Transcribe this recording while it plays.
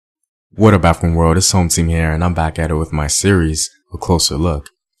What up, African world? It's Home Team here, and I'm back at it with my series, A Closer Look.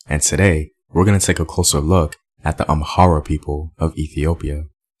 And today, we're going to take a closer look at the Amhara people of Ethiopia.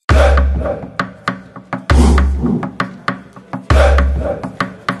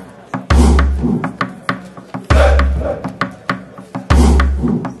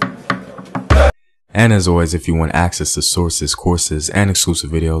 And as always, if you want access to sources, courses, and exclusive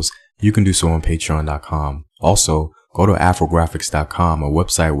videos, you can do so on patreon.com. Also, go to afrographics.com, a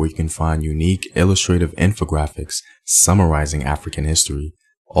website where you can find unique illustrative infographics summarizing African history.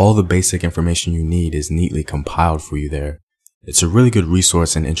 All the basic information you need is neatly compiled for you there. It's a really good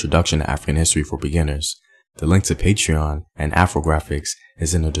resource and introduction to African history for beginners. The link to Patreon and Afrographics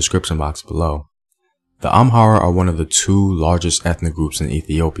is in the description box below. The Amhara are one of the two largest ethnic groups in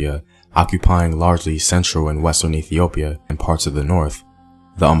Ethiopia, occupying largely central and western Ethiopia and parts of the north.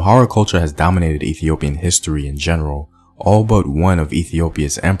 The Amhara culture has dominated Ethiopian history in general. All but one of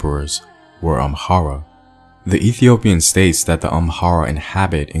Ethiopia's emperors were Amhara. The Ethiopian states that the Amhara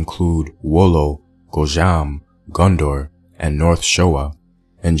inhabit include Wollo, Gojam, Gondor, and North Showa.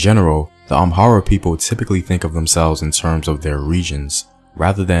 In general, the Amhara people typically think of themselves in terms of their regions,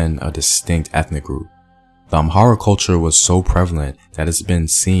 rather than a distinct ethnic group. The Amhara culture was so prevalent that it's been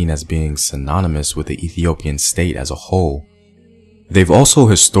seen as being synonymous with the Ethiopian state as a whole. They've also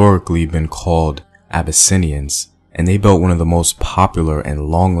historically been called Abyssinians, and they built one of the most popular and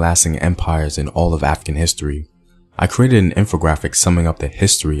long-lasting empires in all of African history. I created an infographic summing up the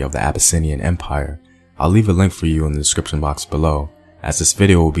history of the Abyssinian Empire. I'll leave a link for you in the description box below, as this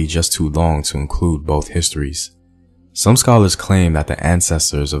video will be just too long to include both histories. Some scholars claim that the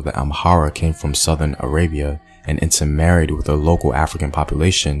ancestors of the Amhara came from southern Arabia and intermarried with the local African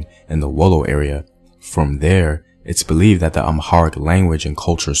population in the Wollo area. From there, it's believed that the Amharic language and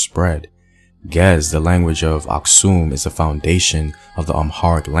culture spread. Gez, the language of Aksum, is the foundation of the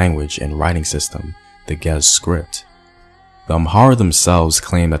Amharic language and writing system, the Gez script. The Amhara themselves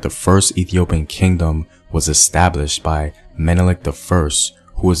claim that the first Ethiopian kingdom was established by Menelik I,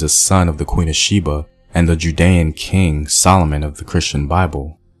 who was the son of the Queen of Sheba and the Judean king Solomon of the Christian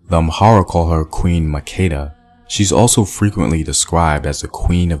Bible. The Amhara call her Queen Makeda. She's also frequently described as the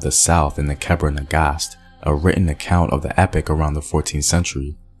Queen of the South in the Kebra Nagast, a written account of the epic around the 14th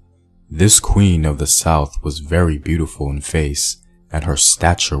century. This Queen of the South was very beautiful in face, and her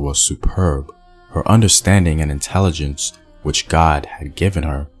stature was superb. Her understanding and intelligence, which God had given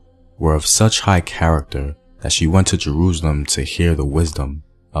her, were of such high character that she went to Jerusalem to hear the wisdom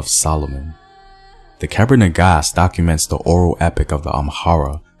of Solomon. The Kebra Nagast documents the oral epic of the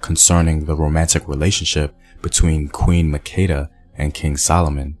Amhara concerning the romantic relationship between Queen Makeda and King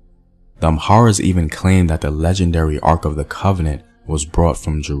Solomon. The Amharas even claim that the legendary Ark of the Covenant was brought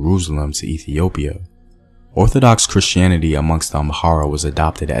from Jerusalem to Ethiopia. Orthodox Christianity amongst the Amhara was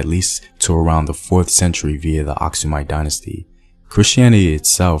adopted at least to around the 4th century via the Aksumite dynasty. Christianity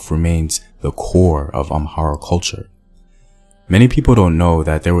itself remains the core of Amhara culture. Many people don't know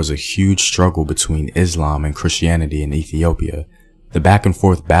that there was a huge struggle between Islam and Christianity in Ethiopia. The back and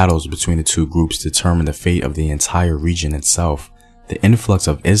forth battles between the two groups determined the fate of the entire region itself. The influx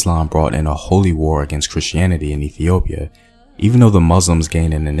of Islam brought in a holy war against Christianity in Ethiopia. Even though the Muslims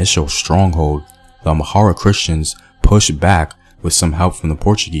gained an initial stronghold, the Amhara Christians pushed back with some help from the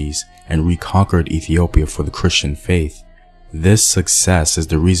Portuguese and reconquered Ethiopia for the Christian faith. This success is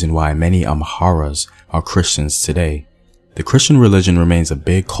the reason why many Amharas are Christians today. The Christian religion remains a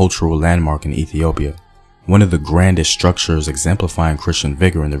big cultural landmark in Ethiopia. One of the grandest structures exemplifying Christian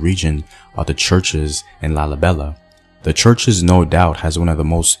vigor in the region are the churches in Lalibela. The churches no doubt has one of the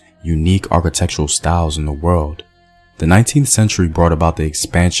most unique architectural styles in the world. The 19th century brought about the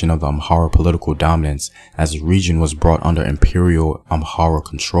expansion of the Amhara political dominance as the region was brought under imperial Amhara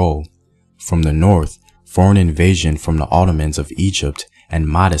control. From the north, foreign invasion from the Ottomans of Egypt and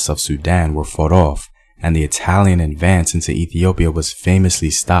Mahdists of Sudan were fought off, and the Italian advance into Ethiopia was famously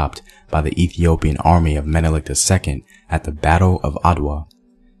stopped by the Ethiopian army of Menelik II at the Battle of Adwa.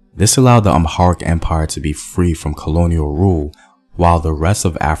 This allowed the Amharic Empire to be free from colonial rule, while the rest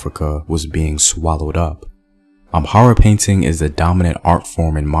of Africa was being swallowed up. Amhara painting is the dominant art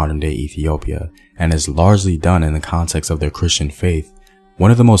form in modern-day Ethiopia, and is largely done in the context of their Christian faith.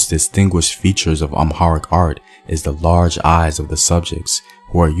 One of the most distinguished features of Amharic art is the large eyes of the subjects,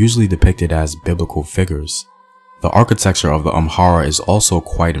 who are usually depicted as biblical figures. The architecture of the Amhara is also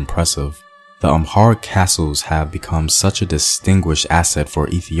quite impressive. The Amharic castles have become such a distinguished asset for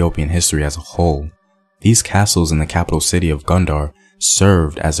Ethiopian history as a whole. These castles in the capital city of Gondar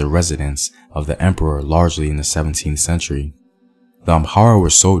served as a residence of the emperor largely in the 17th century. The Amhara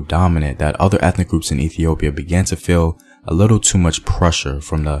were so dominant that other ethnic groups in Ethiopia began to feel a little too much pressure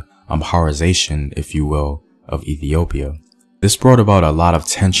from the Amharization, if you will, of Ethiopia. This brought about a lot of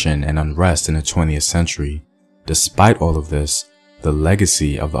tension and unrest in the 20th century. Despite all of this, the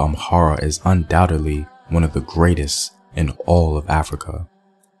legacy of the Amhara is undoubtedly one of the greatest in all of Africa.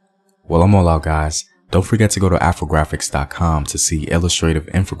 Well, I'm all out, guys. Don't forget to go to Afrographics.com to see illustrative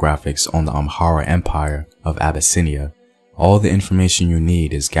infographics on the Amhara Empire of Abyssinia. All the information you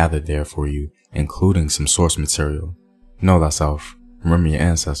need is gathered there for you, including some source material. Know thyself. Remember your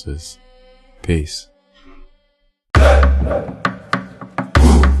ancestors. Peace.